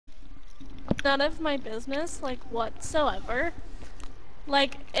none of my business, like, whatsoever.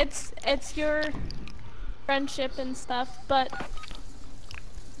 Like, it's your friendship and stuff, but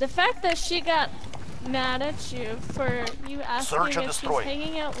the fact that she got mad at you for you asking if she's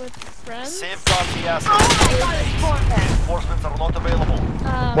hanging out with friends. Safeguard the asset. Reinforcements are not available.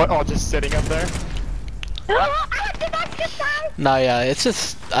 What? Oh, just sitting up there? Nah, yeah, it's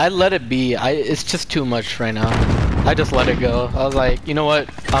just I let it be. It's just too much right now. I just let it go. I was like, you know what?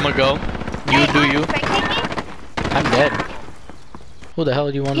 I'ma go. You do you. I'm dead. Who the hell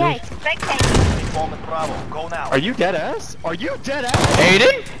do you want me? Go now. Are you dead ass? Are you dead ass?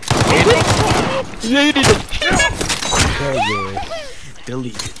 Aiden? Aiden?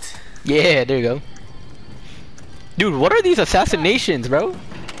 Delete it. Yeah, there you go. Dude, what are these assassinations, bro?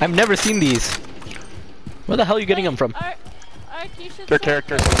 I've never seen these. Where the hell are you getting them from? Their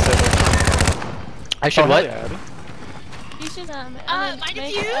characters specific. I should what? Yeah. You should my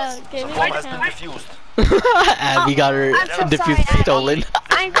defuse? gaming Bomb has been account. defused. Abby got her defuse stolen.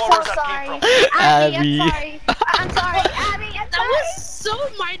 I'm so sorry. Abby. I'm sorry, Abby. That was so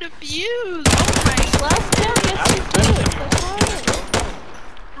my defuse. Oh my. Last time, yes you did.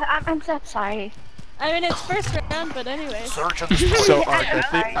 I'm so sorry. I mean, it's first round, but anyway. Search and destroy. So,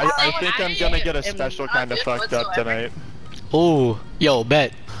 I think I'm gonna get a special kind of fucked up tonight. Oh, yo,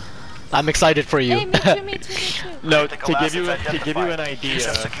 bet. I'm excited for you. Hey, me too, me too, me too. No, to give you an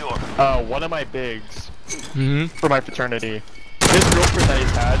idea, one of my bigs for my fraternity, this girlfriend that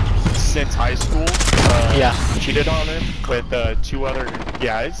he's had since high school, yeah, cheated on him with 2 other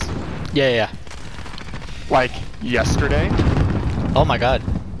guys. Yeah. Like yesterday. Oh my god.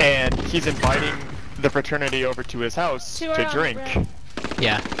 And he's inviting the fraternity over to his house to drink.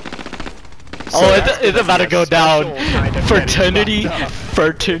 Yeah. So it's about to go down. Kind of Fraternity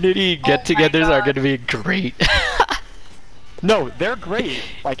get-togethers are gonna be great. No, they're great,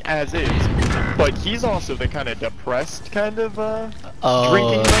 like as is. But he's also the kind of depressed kind of drinking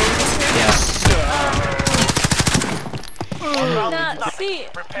mode. Yeah. Now, see,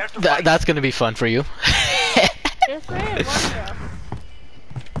 That's gonna be fun for you. you're 3 and 1, bro.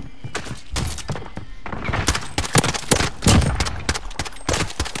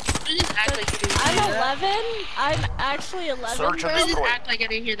 I'm 11. I'm actually 11. Search and Just destroy. act like I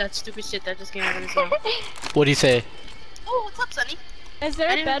didn't hear that stupid shit that just came out of his mouth. What do you say? Oh, what's up, Sonny? Is there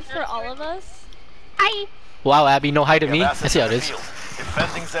a bed for all of us? Hi. Wow, Abby, no hi to me. I see how it is.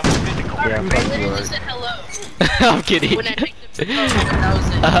 Defending them is critical. I literally said hello. I'm kidding. When I picked up the phone, that was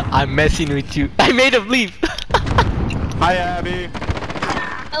it. I'm messing with you. I made him leave. Hi, Abby.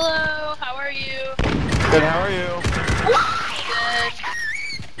 Hello, how are you? Good, how are you? Good.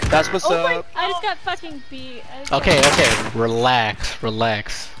 That's what's Oh my! up. I just got fucking beat. Okay.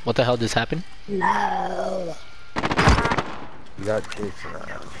 Relax. What the hell just happened? No. You got chased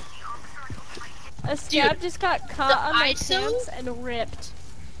around. A scab Dude, just got caught on my ISO? pants and ripped.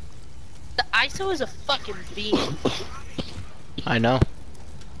 The ISO is a fucking beast. I know.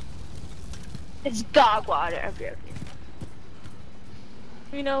 It's dog water.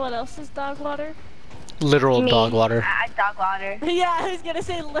 You know what else is dog water? Literal dog water. Dog water. Yeah, I was gonna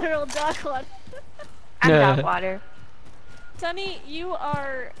say literal dog water. I'm dog water. Sonny, you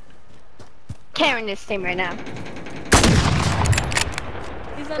are. Carrying this team right now.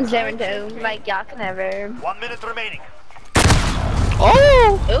 He's on Zerando, like y'all can never. 1 minute remaining.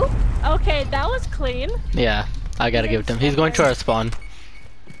 Oh! Ooh. Okay, that was clean. Yeah, I gotta give it to him. He's going to our spawn.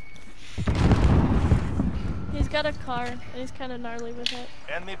 He's got a car, and he's kind of gnarly with it.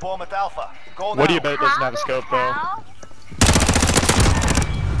 Enemy bomb at Alpha. Go now. What do you bet doesn't have a scope though?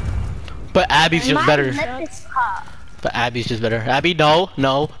 But Abby's just better. Shots. But Abby's just better. Abby, no.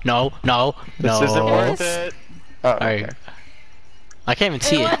 This isn't worth it. Oh, Alright. okay. I can't even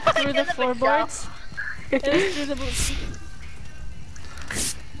see It it. went through the floorboards. It was through the blue.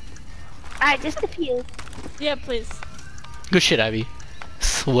 Alright, just a few. Yeah, please. Good shit, Abby.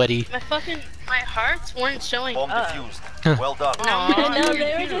 Sweaty. My hearts weren't showing Bomb up. defused. Well done. I know,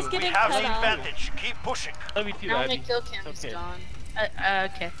 they were just We getting have cut the off. advantage. Keep pushing. Love you too, Now my Abby. kill cam is Okay. gone.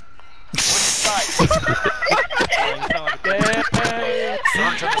 Okay. Which side? Search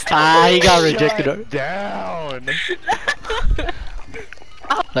and destroy. Ah, he got rejected. Shut down.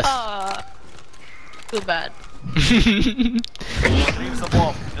 Too bad. Leave the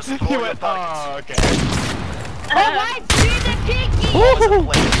bomb. Destroy He your went, targets. oh, okay. Alright, do the piggy! Pleasant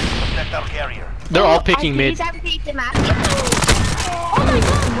play. Protect our carrier. They're all picking mid. Oh my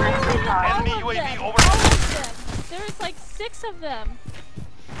god, literally all Enemy of UAV them. over. All of them. There was like 6 of them.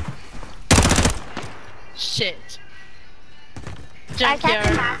 Shit. I got the Junkyard.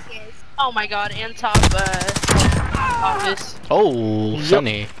 Damascus. Oh my god, and top office. Oh,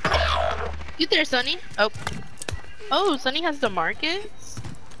 Sunny. You there, Sunny? Oh. Oh, Sunny has the Marcus?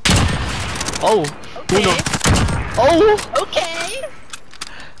 Oh. Okay. Uno. Oh. Okay.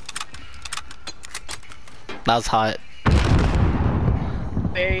 That was hot.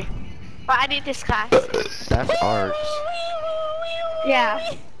 Very. Well, I need this class. That's arcs.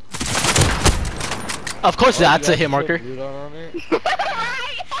 Yeah. Of course, that's a hit marker. Blue dot on it?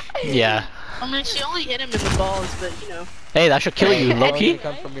 Yeah. I mean, she only hit him in the balls, but you know. Hey, that should kill you, It Loki.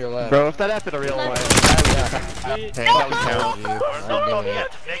 comes from your left. Bro, if that happened in real life, that would count. You, We're I not knew done it.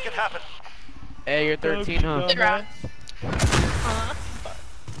 yet. Make it happen. Hey, you're 13, huh? Good round.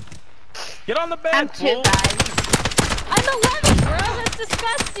 Get on the bed, I'm 2, fool. guys. I'm 11, bro. That's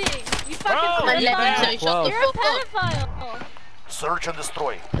disgusting. You fucking Bro, pedophile. Shut the You're a fuck up. pedophile. Search and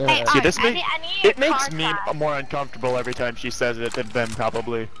destroy. Hey, See, Art, this I makes need it a makes car me class. more uncomfortable every time she says it than them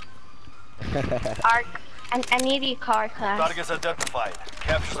probably. Art, I need a car class. Targets identified.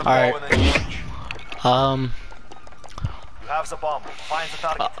 Capture the Alright. bomb and engage. You have the bomb. Find the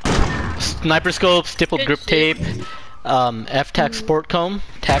target. Sniper scope, stippled Good grip shit. tape, F-Tac sport comb,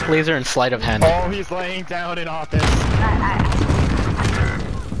 tac laser, and sleight of hand. Oh, he's laying down in office. I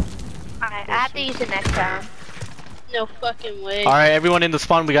have to use it next round. No fucking way. Alright, everyone in the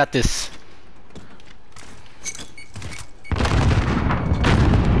spawn, we got this.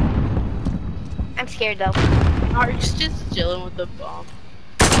 I'm scared though. Ark's just chilling with the bomb.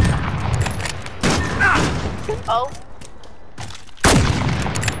 Oh,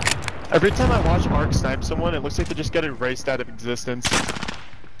 Every time I watch Ark snipe someone, it looks like they just get erased out of existence.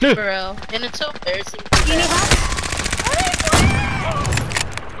 Bro. And it's so embarrassing. you need help?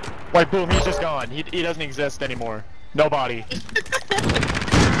 Like, boom, he's just gone. He doesn't exist anymore. Nobody.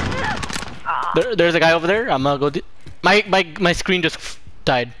 There's a guy over there. I'm gonna go. My screen just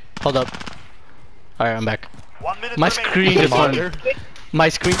died. Hold up. Alright, I'm back. 1 minute My remaining. screen Your just went. monitor? My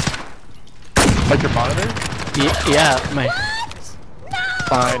screen. Like your monitor? Yeah, my.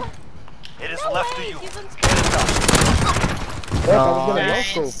 Fine. It is No left way. to you. He's in Get it done. Oh, I was gonna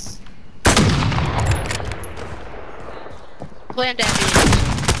Nice. no scope. Plan damage.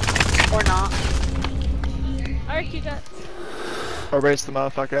 Or not. Ark, you got. Erase the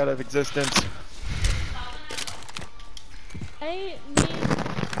motherfucker out of existence. I need. Dude.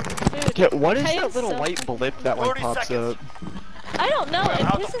 Okay, what is I that am little so- white blip that like 30 pops seconds. up? I don't know. We're It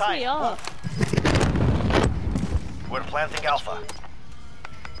out of pisses time. me off. We're planting Alpha.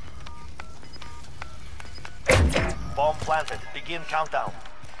 Bomb planted. Begin countdown.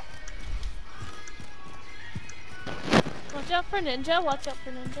 Watch out for Ninja. Watch out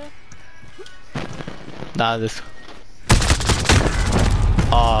for Ninja. Nah, this.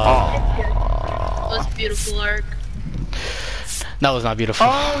 That was beautiful, Ark. That was not beautiful.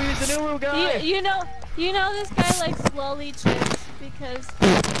 Oh, he's a new guy! You know this guy likes lolly chicks because,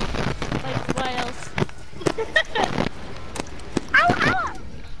 like, why else?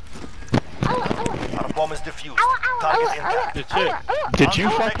 Our bomb is defused. Target intact. Did you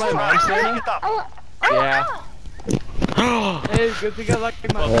fuck my mom, Pick Sammy? it up. Yeah. Hey, good thing I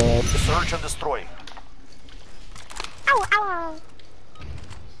like my. Search and destroy.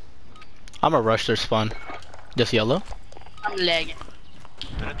 I'm gonna rush their spawn. Just yellow. I'm lagging.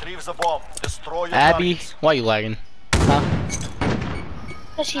 Retrieve the bomb. Destroy your Abby, targets. why you lagging? Huh?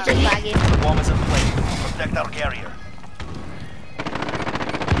 Cause she's just lagging. The bomb is in play. Protect our carrier.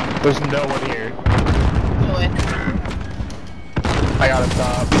 There's no one here. No way. I gotta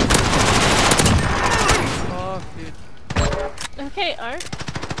stop. Oh, dude. Okay, Ark.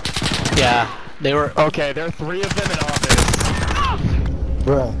 Yeah, they were. Okay, there are 3 of them in office.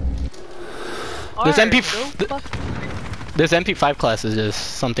 Bruh. This Ark, MP. no fuck- This MP5 class is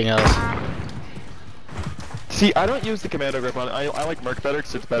just something else. See, I don't use the commando grip on it. I like Merc better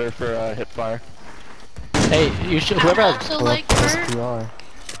because it's better for hip fire. Hey, you should. Whoever I has. also like her, SPR.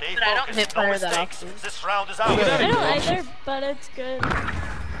 Stay but I don't focused. hit No fire that mistakes. often. This round is I ours. don't either, but it's good. It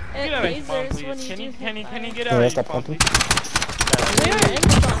Get out of spawn, lasers when please. you Can you, do can you, hit can you fire. get Yeah, out of stop spawn, pumping. please? We were in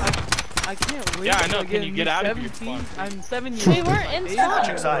spawn. I can't wait. Yeah, I know. till Can you get out of your 17. spawn? I'm 7 years We old. weren't in Hey, spawn.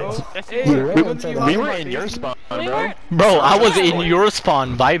 Switching sides. Yes, Hey, you We were. were we inside. We were in your spawn, We bro. weren't. Bro, I was in Yeah. your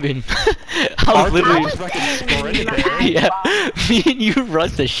spawn vibing. I Our was literally. was fucking sprinting there. Yeah, me and you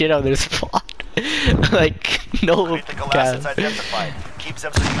rushed the shit out of their spawn. Like, no Critical gas. assets identified. Keep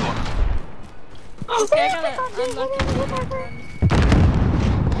them secure. Okay, I gotta unlock it.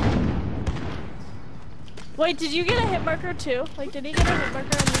 Wait, did you get a hit marker too? Like, did he get a hit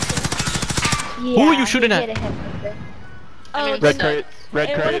marker on you too? Yeah, are you shooting he at? did a hit marker. Oh, mean, Red then crate. Red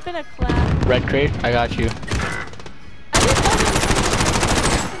it would crate. have been a clap. Red crate, I got you. I didn't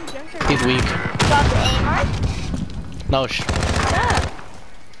know he was He's weak. Got the aim mark? No, Yeah.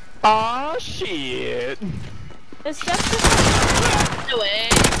 Aw, Oh shit. It's just No way.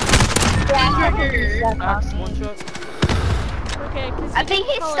 Axe, one shot. okay, because I think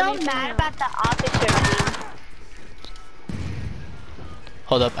he's so mad about the officer thing.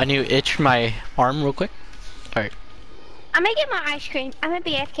 Hold up, I need to itch my arm real quick. Alright. I'm gonna get my ice cream. I'm gonna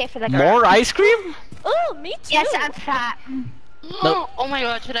be AFK for the More ice cream? Oh, me too. Yes, I'm fat. Nope. Oh my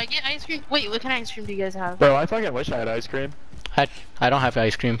god, should I get ice cream? Wait, what kind of ice cream do you guys have? Bro, I fucking wish I had ice cream. I don't have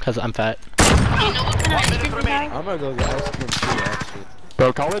ice cream because I'm fat. Do you know what kind of ice cream you have? I'm gonna go get ice cream too, actually.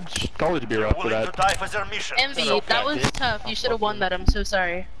 Bro, college beer up for Willing to that. die for their mission. Envy, that was tough. You should have won that. I'm so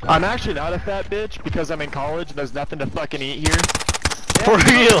sorry. I'm actually not a fat bitch because I'm in college and there's nothing to fucking eat here. For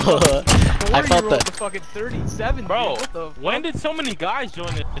real! I felt The that. fucking 37, Bro, dude. What the when did so many guys join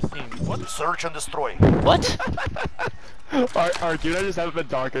this team? What? Search and destroy. What? Alright, dude, I just haven't been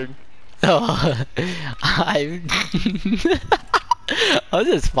talking. Oh, I was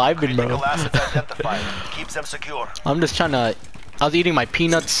just vibing, bro. Critical assets identified. Keep them secure. I'm just trying to. I was eating my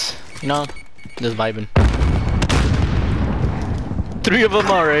peanuts, you know, just vibing. 3 of them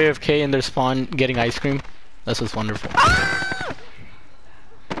are AFK in their spawn getting ice cream. This was wonderful.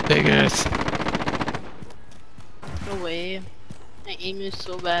 Biggest. No way. My aim is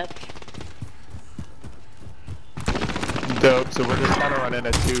so bad. Dope, so we're just kind of running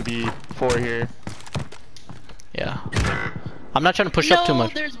a 2v4 here. Yeah. I'm not trying to push up too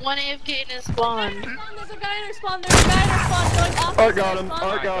much. There's one AFK in his spawn. There's a guy in our spawn. There's a guy in our spawn going off. I got him,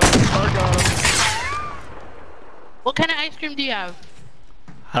 I got him, I got him. What kind of ice cream do you have?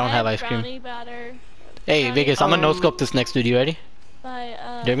 I don't have ice cream. Brownie batter Hey, brownie Vegas, I'm gonna no scope this next dude. You ready? by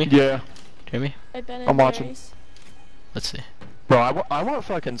Hear me? Yeah. Hear me? by Ben I'm watching. Jerry's. Let's see. Bro, I want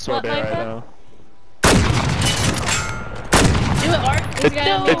fucking sorbet right Micah? now. Do it, Art. It's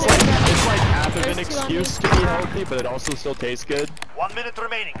No. like half of an There's 2 on excuse to be healthy, but it also still tastes good. 1 minute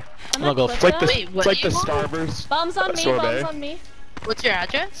remaining. I'm gonna go clip It's like the that. Wait, what it's like do the you want? Starburst. Bombs on me. sorbet. Bombs on me. What's your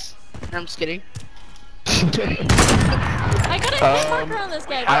address? No, I'm just kidding. I got a hit marker on this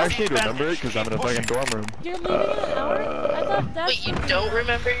guy. I actually remember it because I'm in a fucking dorm room. You're leaving in an hour? I thought that's. Wait, you don't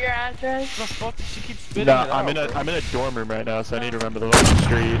remember your address? The fuck did she keep spitting Nah, it I'm out, in a dorm room right now, so I need to remember the fucking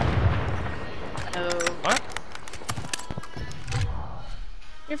street. No. What?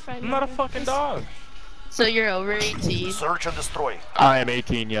 You're fine. I'm not a man. fucking Just- dog. So you're over 18. Search and destroy. I am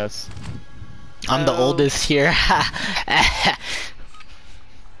 18, yes. I'm the Oh. oldest here.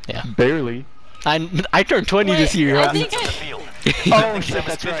 Yeah. Barely. I turned 20 this year. I I'm- think In the I. field. Oh shit,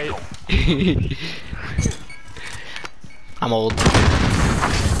 that's right. I'm old. I'm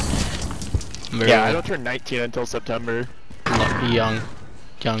very Yeah, I old. don't turn 19 until September. Young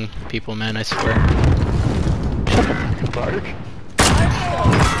people, man. I swear. Bark.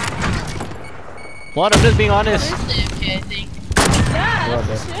 What? I'm just being honest. Where's the AFK, I think? Yeah,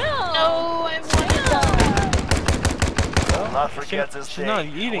 chill. No, I wanted that. Will not forget this she's day. not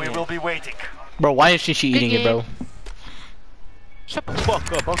eating We it. will be waiting. Bro, why isn't she eating it, bro? Shut the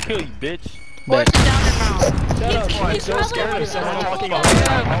fuck up, I'll kill you, bitch. Force it down her mouth. He's so probably scared of one someone those talking people about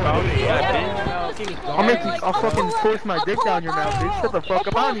that- that. I'll make you, I'll fucking force my dick down your mouth, bitch. Shut the fuck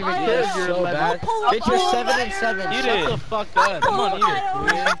up. I don't even care if you're So 11. bad. Bitch, you're 7 and 7. Eat Shut it. the fuck up. Come on, eat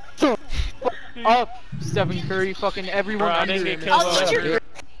it. Up, Stephen Curry, fucking everyone Bro, I under didn't him. get killed I'll eat your earlier.